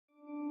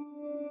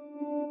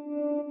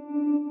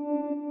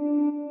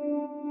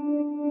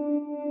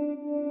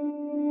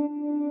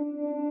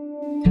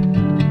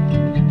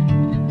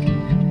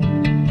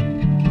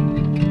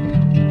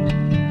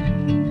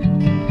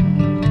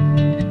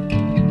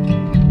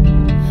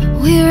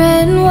We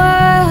ran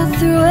wild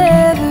through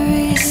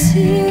every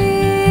season,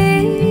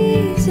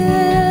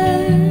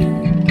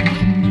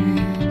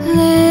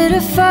 lit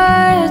a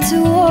fire to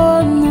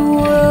warm the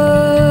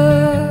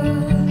world.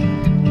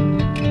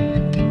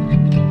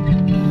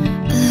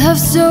 A love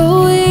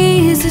so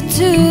easy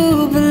to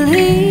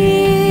believe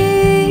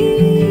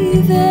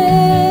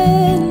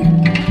in.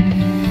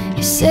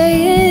 You're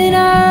saying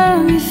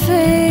I'm your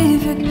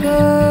favorite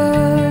girl.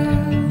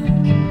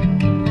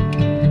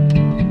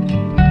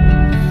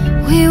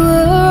 We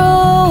were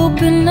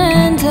open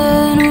and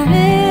unwritten.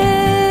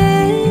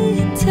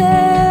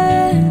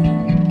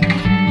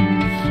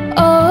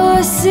 All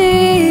I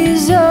see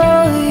is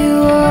all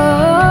you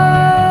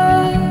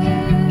are.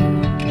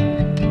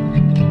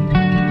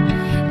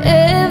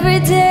 Every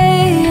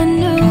day a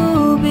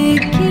new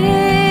beginning,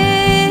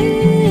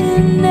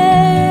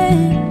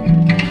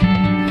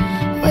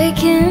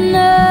 waking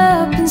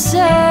up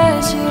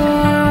inside your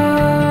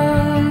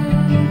arms.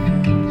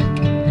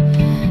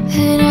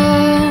 And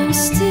I'm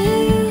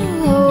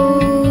still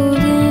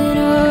holding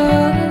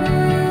on.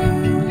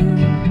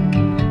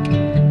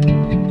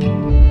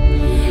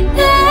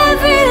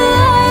 Every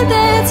light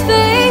that's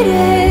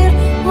faded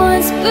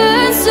once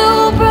burned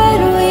so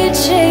bright we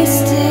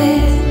chased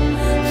it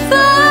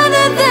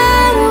farther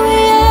than we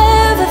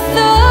ever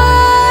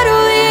thought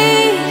we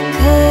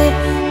could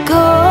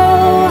go.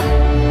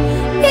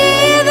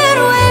 Even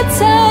when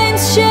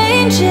time's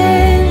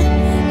changing,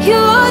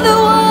 you're the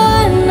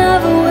one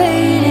I've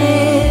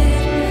waited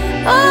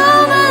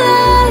all my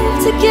life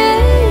to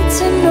get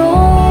to know.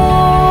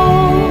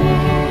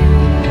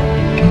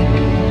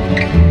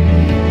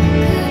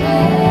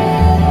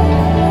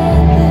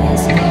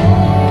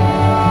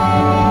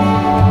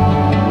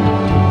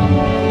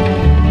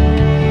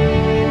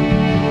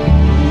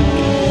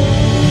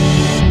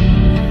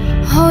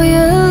 Oh,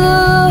 you're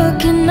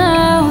looking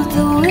out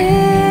the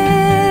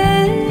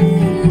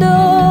window.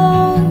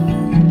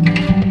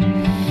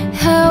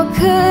 How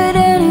could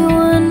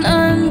anyone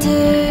understand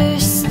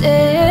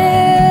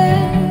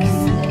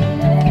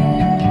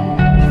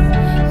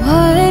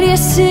what you're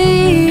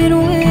seeing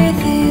with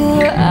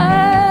your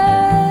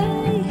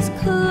eyes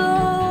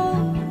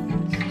closed?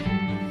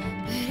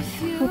 But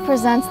if you Who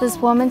presents this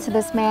woman to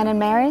this man in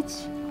marriage?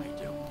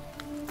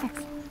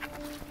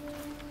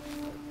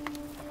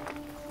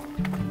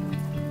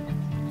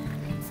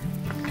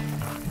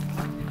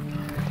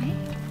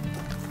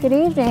 Good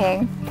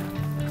evening.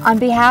 On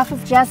behalf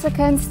of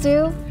Jessica and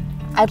Stu,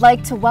 I'd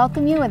like to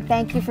welcome you and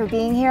thank you for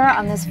being here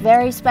on this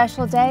very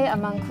special day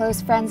among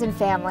close friends and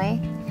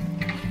family.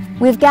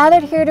 We've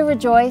gathered here to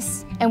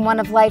rejoice in one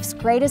of life's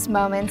greatest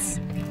moments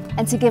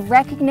and to give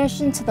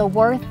recognition to the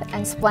worth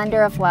and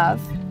splendor of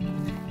love.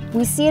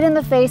 We see it in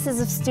the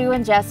faces of Stu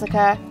and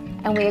Jessica,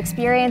 and we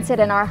experience it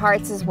in our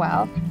hearts as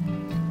well.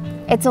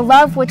 It's a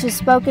love which is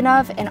spoken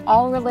of in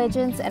all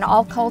religions and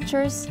all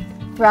cultures,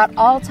 throughout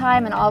all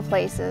time and all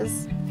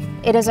places.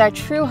 It is our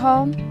true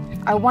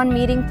home, our one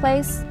meeting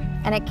place,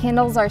 and it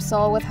kindles our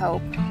soul with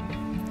hope.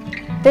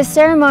 This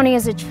ceremony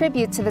is a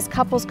tribute to this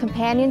couple's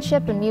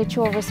companionship and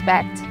mutual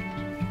respect.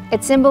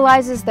 It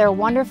symbolizes their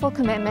wonderful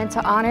commitment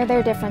to honor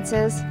their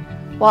differences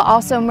while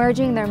also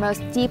merging their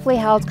most deeply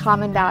held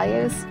common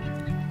values.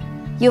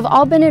 You've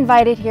all been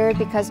invited here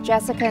because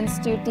Jessica and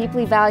Stu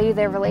deeply value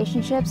their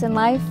relationships in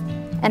life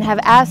and have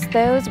asked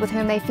those with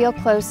whom they feel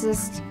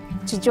closest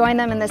to join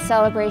them in the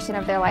celebration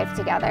of their life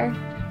together.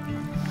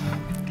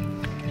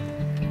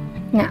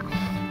 Now,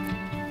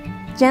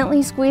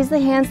 gently squeeze the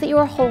hands that you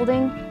are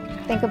holding.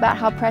 Think about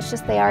how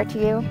precious they are to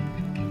you.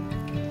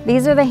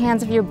 These are the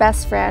hands of your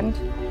best friend,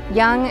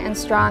 young and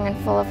strong and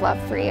full of love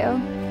for you.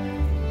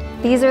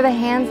 These are the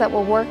hands that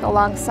will work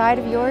alongside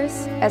of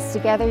yours as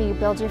together you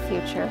build your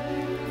future.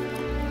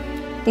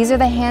 These are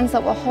the hands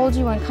that will hold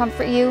you and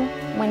comfort you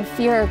when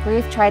fear or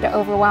grief try to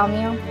overwhelm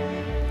you.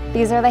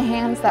 These are the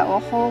hands that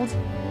will hold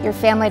your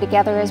family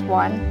together as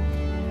one.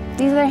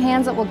 These are the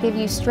hands that will give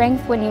you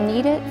strength when you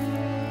need it.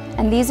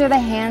 And these are the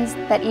hands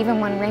that, even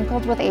when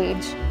wrinkled with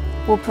age,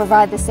 will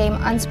provide the same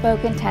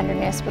unspoken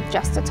tenderness with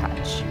just a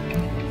touch.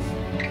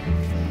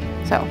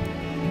 So,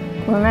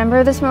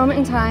 remember this moment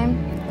in time.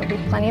 There'll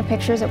be plenty of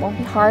pictures, it won't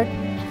be hard.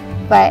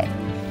 But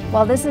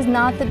while this is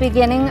not the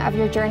beginning of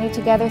your journey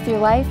together through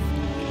life,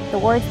 the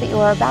words that you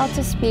are about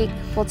to speak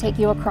will take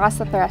you across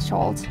the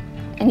threshold,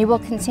 and you will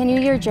continue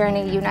your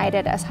journey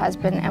united as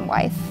husband and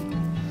wife.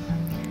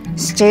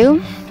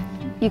 Stu,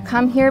 you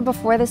come here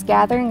before this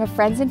gathering of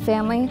friends and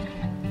family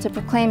to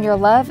proclaim your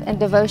love and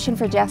devotion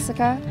for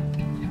Jessica.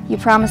 You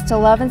promise to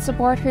love and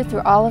support her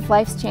through all of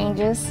life's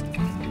changes.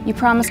 You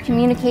promise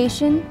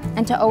communication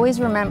and to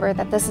always remember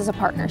that this is a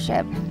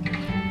partnership.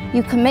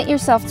 You commit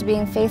yourself to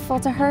being faithful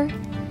to her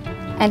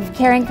and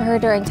caring for her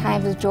during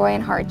times of joy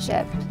and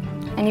hardship.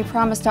 And you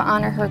promise to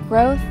honor her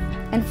growth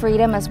and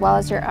freedom as well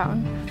as your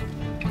own.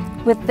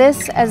 With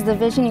this as the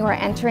vision you are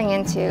entering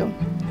into,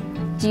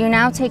 do you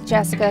now take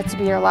Jessica to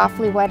be your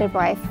lawfully wedded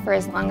wife for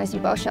as long as you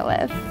both shall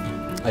live?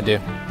 I do.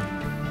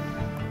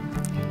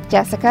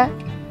 Jessica,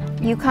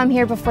 you come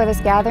here before this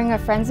gathering of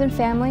friends and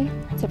family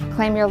to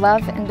proclaim your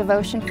love and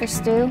devotion for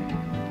Stu.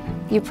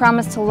 You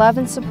promise to love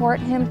and support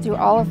him through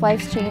all of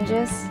life's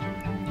changes.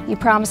 You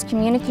promise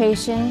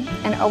communication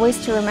and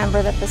always to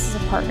remember that this is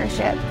a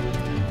partnership.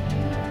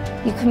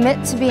 You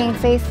commit to being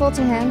faithful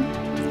to him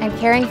and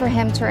caring for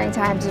him during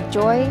times of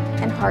joy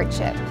and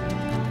hardship.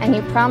 And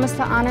you promise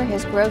to honor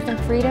his growth and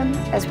freedom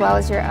as well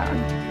as your own.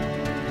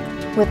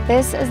 With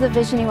this as the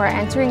vision you are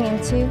entering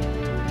into,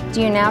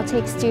 do you now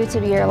take Stu to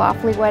be your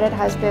lawfully wedded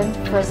husband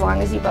for as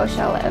long as you both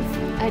shall live?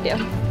 I do.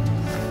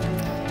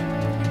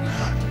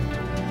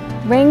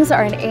 Rings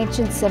are an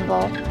ancient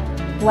symbol,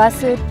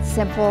 blessed,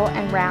 simple,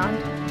 and round,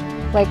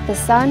 like the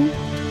sun,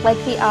 like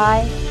the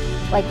eye,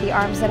 like the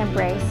arms that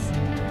embrace.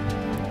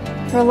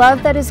 For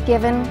love that is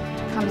given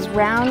comes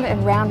round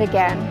and round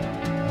again.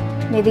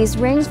 May these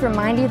rings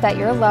remind you that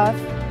your love,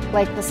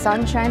 like the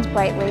sun, shines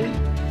brightly,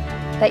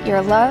 that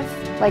your love,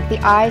 like the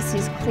eye,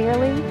 sees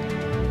clearly,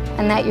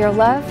 and that your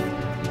love,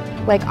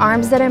 like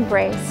arms that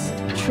embrace,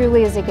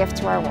 truly is a gift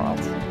to our world.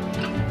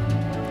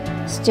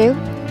 Stu,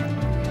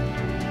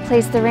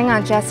 place the ring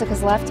on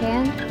Jessica's left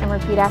hand and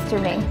repeat after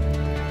me.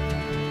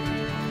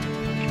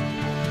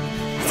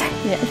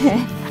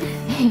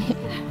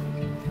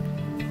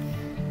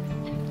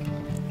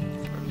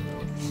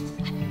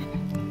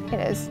 It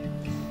is.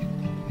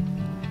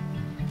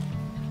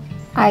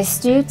 I,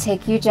 Stu,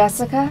 take you,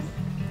 Jessica.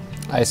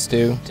 I,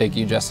 Stu, take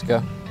you,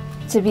 Jessica.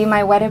 To be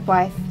my wedded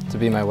wife. To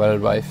be my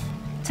wedded wife.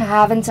 To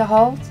have and to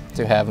hold.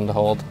 To have and to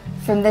hold.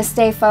 From this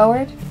day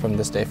forward. From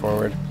this day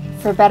forward.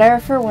 For better or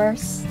for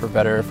worse. For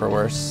better or for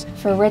worse.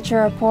 For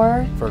richer or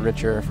poorer. For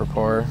richer or for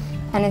poorer.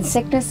 And in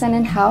sickness and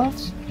in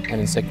health. And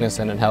in sickness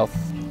and in health.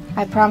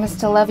 I promise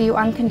to love you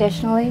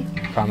unconditionally.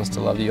 Promise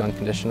to love you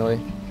unconditionally.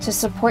 To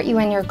support you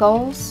in your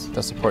goals.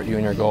 To support you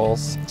in your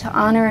goals. To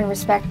honor and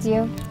respect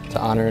you. To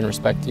honor and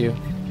respect you.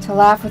 To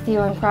laugh with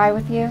you and cry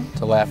with you.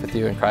 To laugh with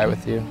you and cry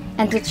with you.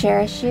 And to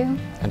cherish you.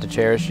 And to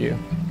cherish you.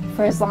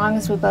 For as long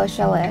as we both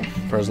shall live.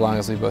 For as long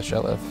as we both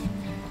shall live.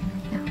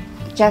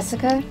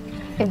 Jessica,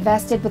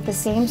 invested with the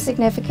same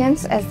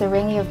significance as the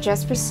ring you have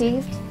just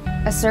received,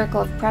 a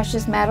circle of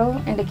precious metal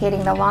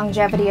indicating the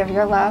longevity of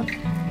your love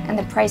and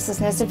the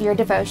pricelessness of your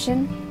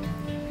devotion,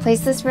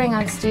 place this ring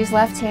on Stu's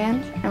left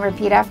hand and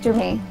repeat after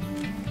me.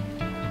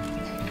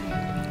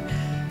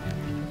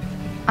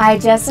 I,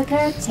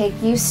 Jessica, take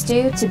you,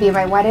 Stu, to be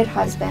my wedded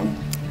husband.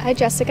 I,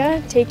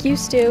 Jessica, take you,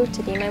 Stu,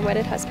 to be my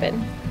wedded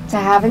husband. To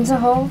have and to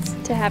hold.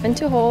 To have and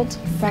to hold.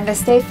 From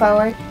this day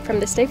forward. From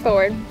this day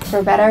forward.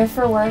 For better or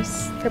for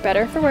worse. For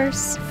better or for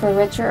worse. For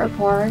richer or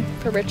poorer.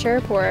 For richer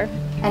or poorer.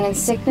 And in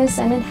sickness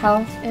and in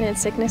health. And in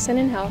sickness and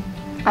in health.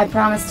 I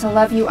promise to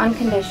love you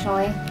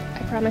unconditionally.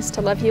 I promise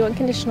to love you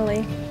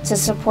unconditionally. To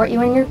support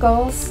you in your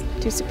goals.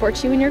 To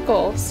support you in your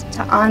goals.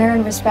 To honor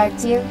and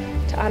respect you.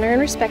 To honor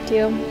and respect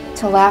you.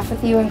 To laugh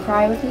with you and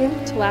cry with you.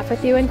 To laugh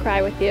with you and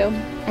cry with you.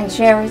 And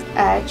cherish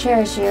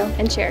you.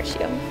 And cherish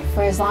you.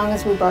 For as long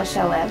as we both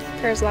shall live.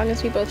 For as long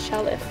as we both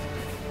shall live.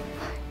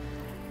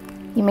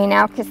 You may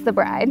now kiss the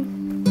bride.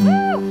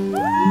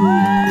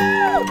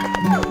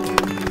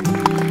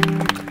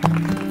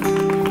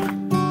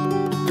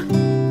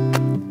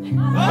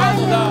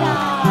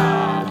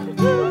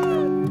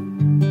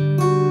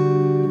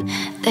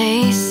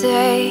 They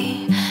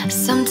say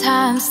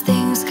sometimes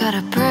things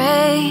gotta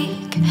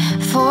break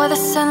for the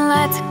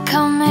sunlight to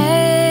come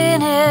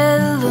in,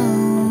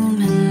 illuminate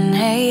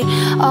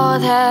all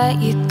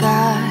that you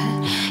got.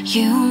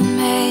 You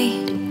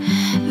made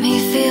me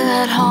feel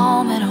at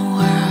home in a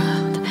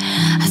world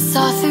I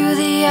saw through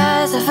the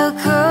eyes of a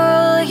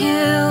girl.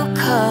 You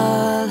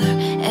color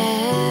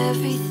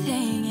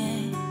everything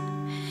in.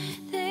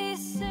 They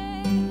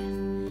say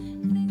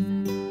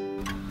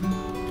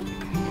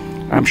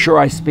I'm sure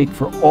I speak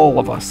for all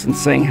of us in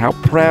saying how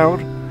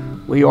proud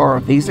we are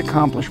of these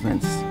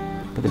accomplishments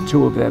for the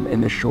two of them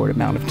in this short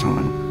amount of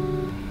time.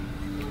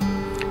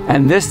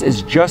 And this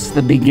is just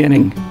the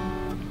beginning.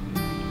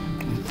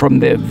 From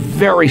the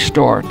very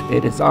start,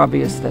 it is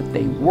obvious that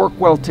they work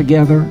well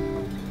together,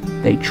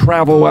 they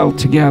travel well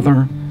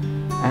together,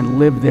 and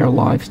live their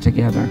lives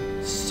together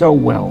so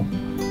well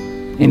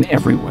in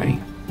every way.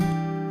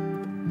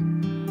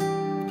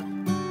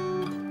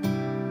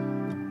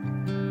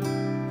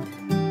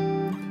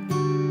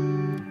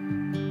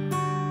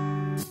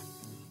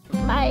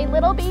 My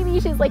little baby,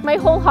 she's like my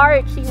whole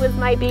heart. She was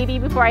my baby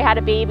before I had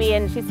a baby,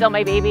 and she's still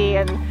my baby.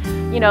 And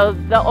you know,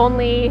 the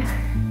only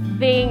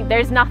thing,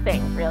 there's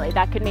nothing really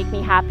that could make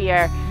me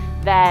happier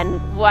than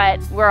what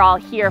we're all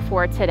here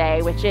for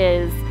today, which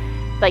is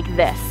like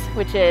this,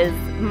 which is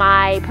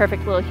my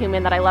perfect little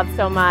human that I love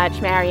so much,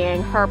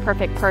 marrying her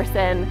perfect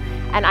person.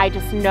 And I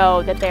just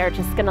know that they're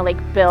just gonna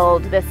like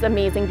build this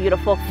amazing,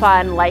 beautiful,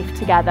 fun life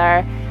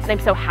together. And I'm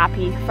so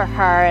happy for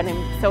her, and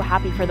I'm so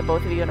happy for the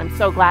both of you. And I'm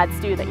so glad,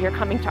 Stu, that you're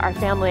coming to our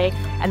family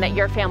and that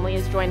your family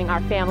is joining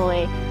our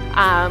family,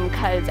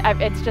 because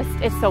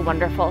it's so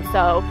wonderful.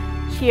 So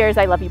cheers,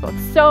 I love you both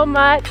so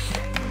much.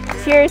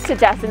 Cheers to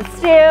Jess and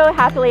Stu,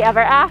 happily ever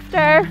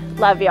after.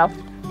 Love you.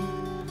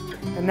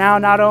 And now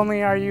not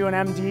only are you an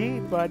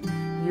MD, but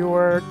you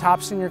were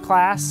tops in your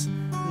class,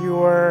 you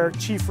were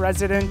chief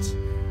resident,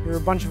 There are a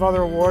bunch of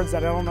other awards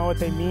that I don't know what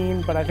they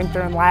mean, but I think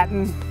they're in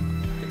Latin.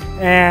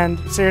 And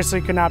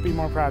seriously, could not be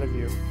more proud of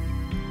you.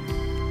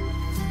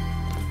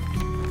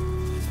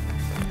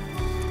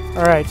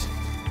 All right.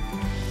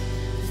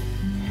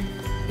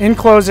 In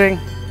closing,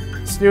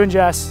 Stu and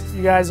Jess,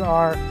 you guys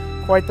are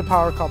quite the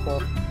power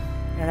couple.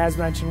 And as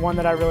mentioned, one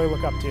that I really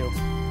look up to.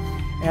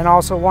 And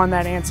also one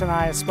that Ance and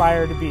I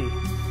aspire to be.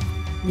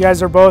 You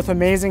guys are both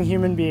amazing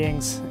human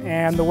beings,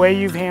 and the way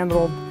you've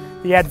handled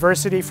the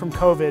adversity from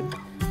COVID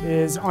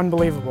is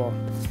unbelievable.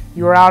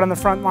 You were out on the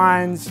front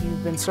lines,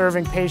 you've been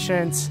serving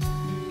patients,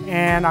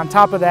 and on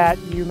top of that,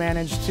 you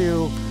managed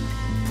to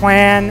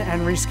plan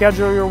and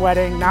reschedule your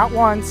wedding not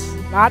once,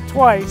 not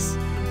twice,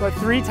 but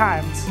 3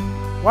 times,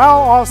 while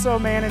also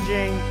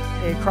managing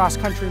a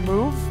cross-country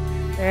move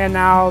and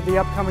now the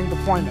upcoming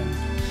deployment.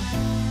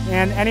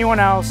 And anyone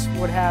else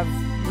would have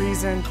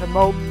reason to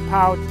mope,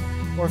 pout,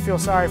 or feel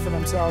sorry for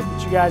themselves,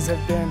 but you guys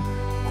have been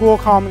cool,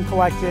 calm, and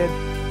collected,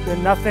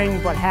 been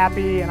nothing but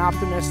happy and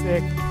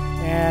optimistic,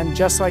 and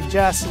just like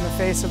Jess in the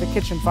face of the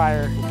kitchen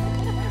fire,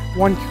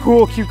 one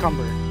cool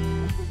cucumber.